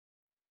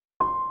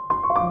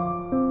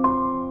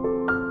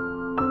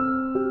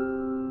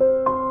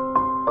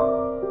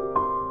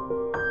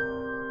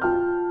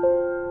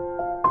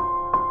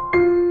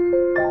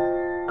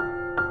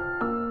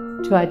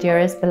To our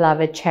dearest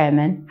beloved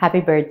chairman,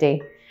 happy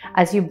birthday.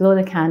 As you blow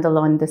the candle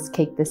on this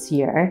cake this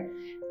year,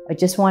 I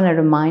just want to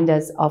remind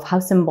us of how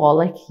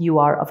symbolic you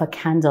are of a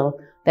candle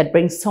that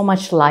brings so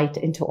much light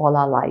into all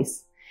our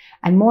lives.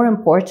 And more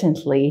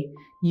importantly,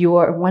 you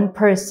are one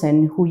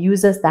person who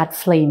uses that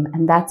flame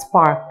and that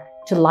spark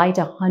to light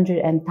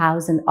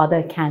 100,000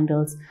 other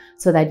candles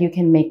so that you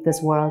can make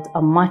this world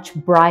a much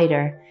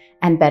brighter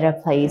and better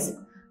place.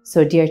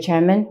 So dear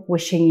Chairman,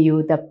 wishing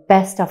you the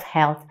best of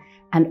health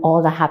and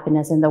all the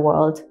happiness in the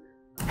world.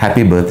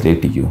 Happy birthday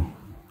to you.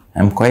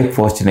 I'm quite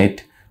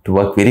fortunate to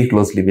work very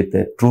closely with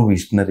a true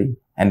visionary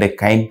and a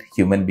kind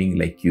human being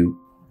like you.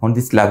 On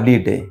this lovely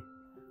day,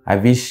 I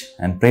wish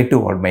and pray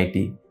to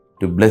Almighty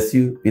to bless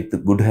you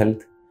with good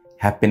health,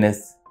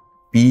 happiness,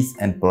 peace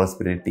and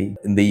prosperity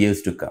in the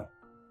years to come.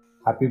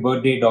 Happy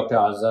birthday, Dr.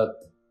 Azad.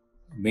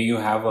 May you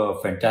have a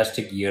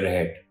fantastic year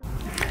ahead.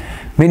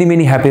 Many,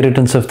 many happy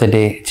returns of the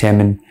day,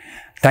 Chairman.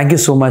 Thank you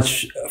so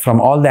much from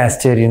all the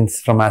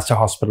Asterians from Aster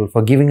Hospital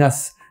for giving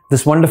us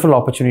this wonderful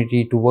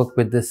opportunity to work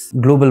with this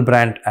global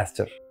brand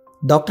Aster.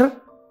 Doctor,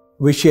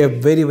 wish you a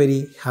very,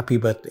 very happy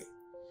birthday.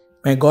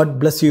 May God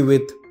bless you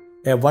with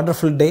a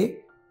wonderful day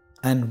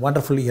and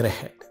wonderful year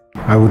ahead.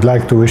 I would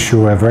like to wish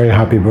you a very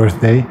happy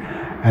birthday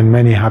and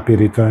many happy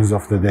returns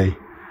of the day.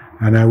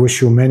 And I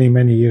wish you many,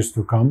 many years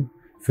to come,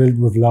 filled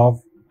with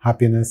love,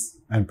 happiness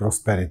and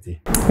prosperity.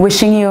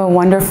 Wishing you a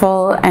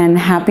wonderful and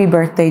happy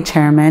birthday,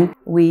 Chairman.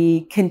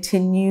 We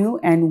continue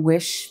and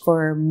wish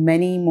for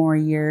many more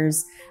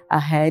years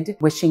ahead.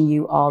 Wishing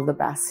you all the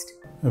best.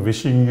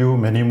 Wishing you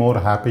many more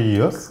happy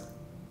years.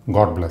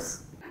 God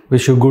bless.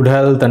 Wish you good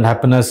health and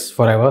happiness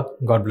forever.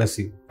 God bless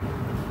you.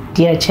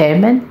 Dear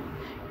Chairman,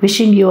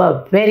 wishing you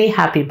a very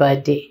happy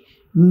birthday.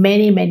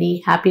 Many,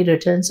 many happy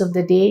returns of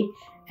the day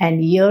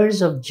and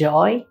years of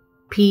joy,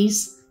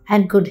 peace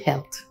and good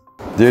health.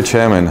 Dear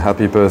Chairman,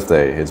 happy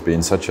birthday. It's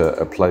been such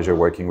a pleasure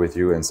working with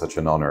you and such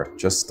an honor.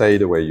 Just stay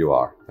the way you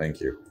are.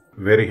 Thank you.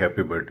 Very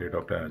happy birthday,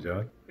 Dr.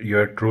 Azad. You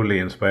are truly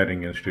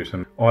inspiring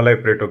institution. All I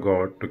pray to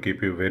God to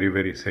keep you very,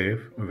 very safe,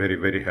 very,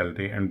 very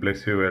healthy and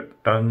bless you with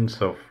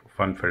tons of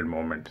fun-filled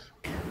moments.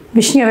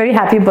 Wishing you a very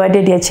happy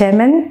birthday, dear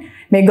Chairman.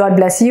 May God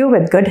bless you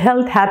with good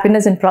health,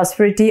 happiness and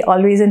prosperity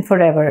always and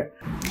forever.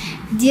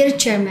 Dear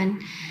Chairman,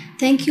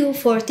 thank you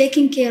for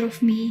taking care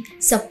of me,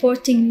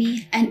 supporting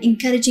me, and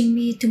encouraging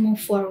me to move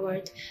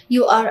forward.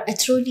 You are a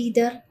true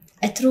leader,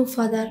 a true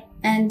father,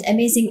 and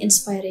amazing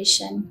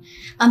inspiration.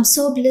 I'm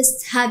so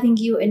blessed having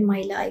you in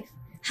my life.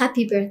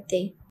 Happy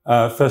birthday.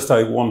 First,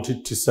 I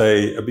wanted to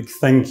say a big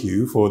thank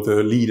you for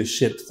the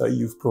leadership that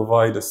you've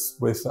provided us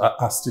with at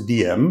Aster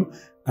DM,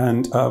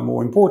 and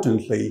more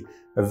importantly,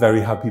 a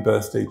very happy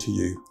birthday to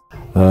you.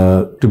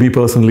 To me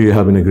personally, you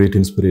have been a great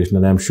inspiration,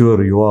 and I'm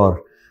sure you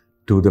are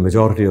to the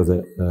majority of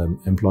the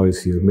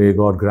employees here. May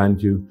God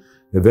grant you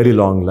a very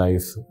long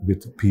life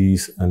with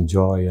peace and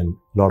joy and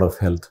a lot of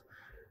health.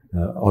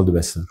 All the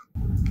best, sir.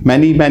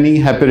 Many, many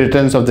happy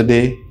returns of the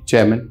day,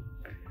 Chairman.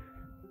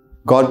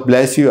 God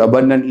bless you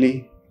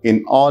abundantly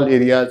in all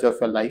areas of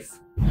your life.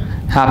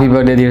 Happy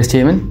birthday, dear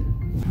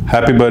Chairman.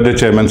 Happy birthday,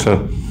 Chairman,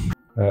 sir.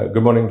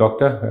 Good morning,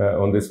 Doctor.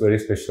 On this very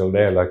special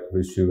day, I'd like to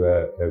wish you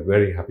a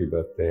very happy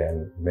birthday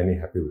and many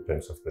happy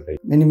returns of the day.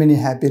 Many, many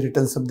happy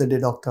returns of the day,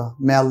 Doctor.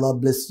 May Allah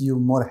bless you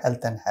more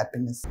health and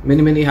happiness.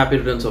 Many, many happy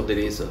returns of the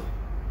day, sir.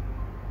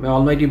 May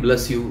Almighty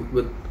bless you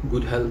with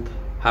good health,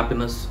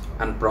 happiness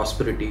and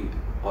prosperity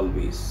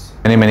always.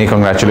 Many, many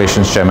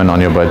congratulations, Chairman,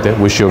 on your birthday.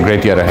 Wish you a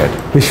great year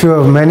ahead. Wish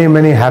you many,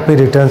 many happy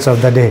returns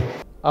of the day.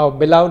 Our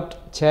beloved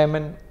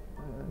Chairman,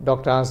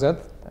 Dr.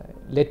 Azad,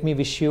 let me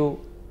wish you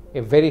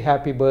a very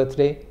happy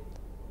birthday.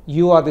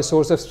 You are the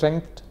source of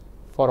strength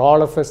for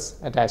all of us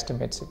at Aster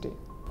Medcity.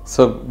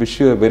 So, wish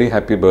you a very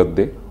happy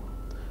birthday.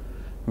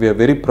 We are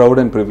very proud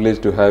and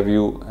privileged to have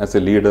you as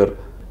a leader,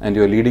 and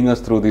you are leading us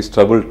through these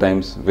troubled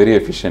times very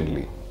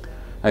efficiently.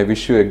 I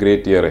wish you a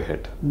great year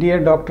ahead.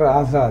 Dear Dr.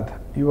 Azad,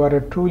 you are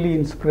a truly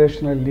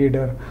inspirational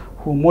leader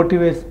who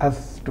motivates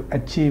us to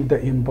achieve the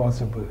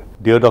impossible.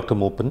 Dear Dr.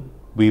 Moopen,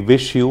 we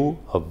wish you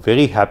a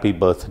very happy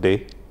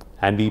birthday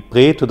and we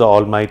pray to the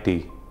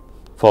Almighty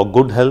for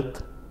good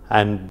health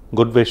and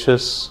good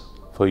wishes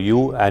for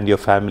you and your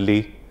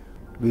family.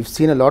 We've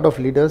seen a lot of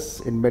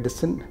leaders in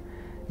medicine.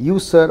 You,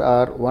 sir,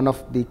 are one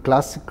of the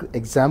classic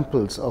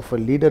examples of a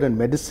leader in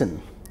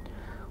medicine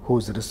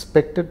who's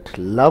respected,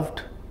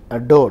 loved,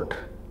 adored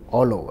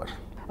all over.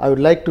 I would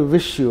like to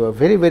wish you a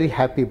very, very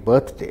happy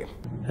birthday.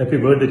 Happy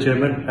birthday,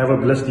 Chairman. Have a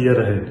blessed year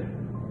ahead.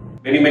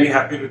 Many, many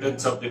happy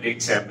returns of the day,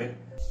 Chairman.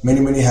 Many,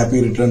 many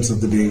happy returns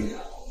of the day.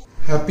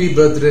 Happy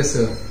birthday,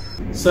 sir.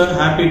 Sir,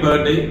 happy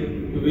birthday.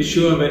 Wish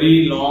you a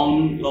very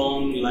long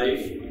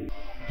life.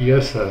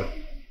 Dear sir,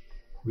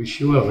 wish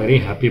you a very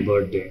happy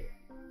birthday.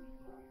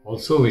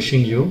 Also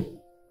wishing you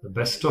the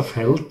best of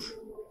health,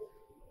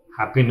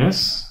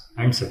 happiness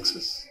and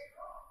success.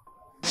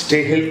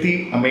 Stay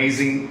healthy,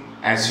 amazing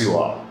as you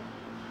are.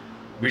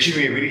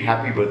 Wishing you a very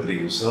happy birthday,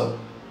 you sir.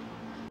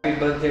 Happy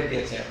birthday,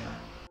 dear Chairman.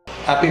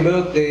 Happy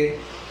birthday.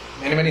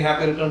 Many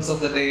happy returns of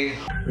the day.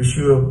 Wish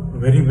you a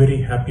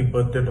very happy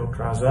birthday,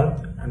 Dr.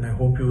 Azad, and I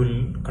hope you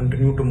will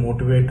continue to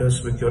motivate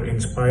us with your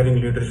inspiring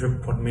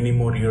leadership for many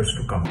more years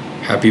to come.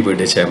 Happy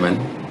birthday, Chairman.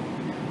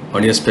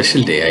 On your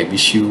special day, I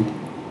wish you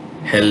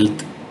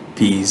health,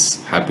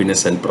 peace,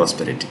 happiness and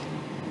prosperity.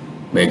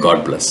 May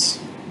God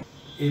bless.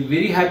 A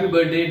very happy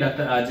birthday,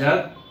 Dr.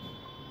 Azad.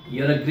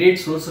 You are a great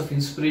source of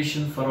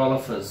inspiration for all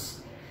of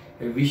us.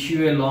 I wish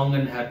you a long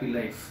and happy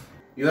life.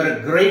 You are a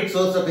great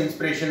source of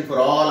inspiration for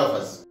all of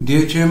us.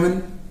 Dear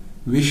Chairman,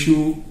 wish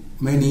you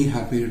many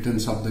happy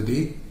returns of the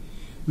day.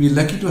 We are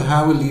lucky to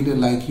have a leader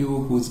like you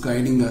who is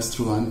guiding us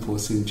through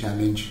unforeseen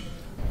challenge.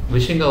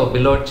 Wishing our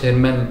beloved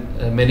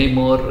Chairman many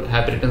more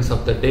happy returns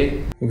of the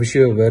day. Wish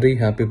you a very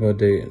happy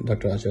birthday,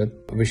 Dr.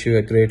 Azad. Wish you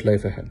a great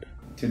life ahead.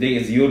 Today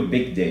is your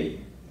big day.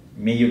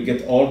 May you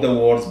get all the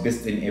awards,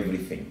 best in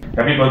everything.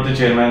 Happy birthday,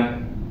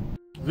 Chairman.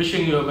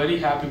 Wishing you a very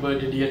happy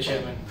birthday, dear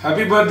Chairman.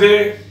 Happy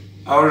birthday,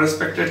 our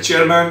respected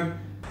Chairman.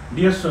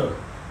 Dear sir,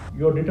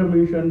 your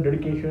determination,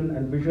 dedication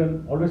and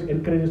vision always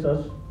encourages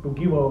us to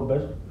give our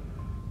best.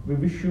 We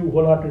wish you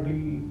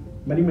wholeheartedly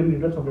many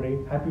returns of the day.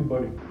 Happy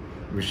birthday.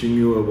 Wishing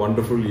you a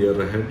wonderful year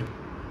ahead.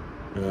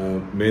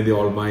 May the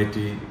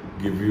Almighty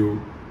give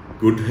you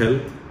good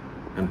health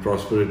and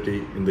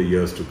prosperity in the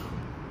years to come.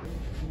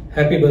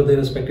 Happy birthday,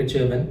 respected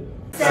Chairman.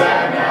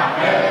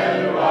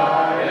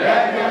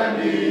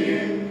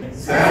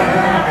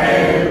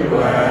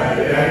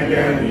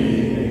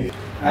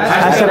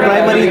 As a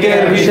primary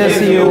care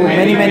wishes you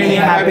many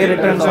happy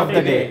returns of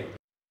the day.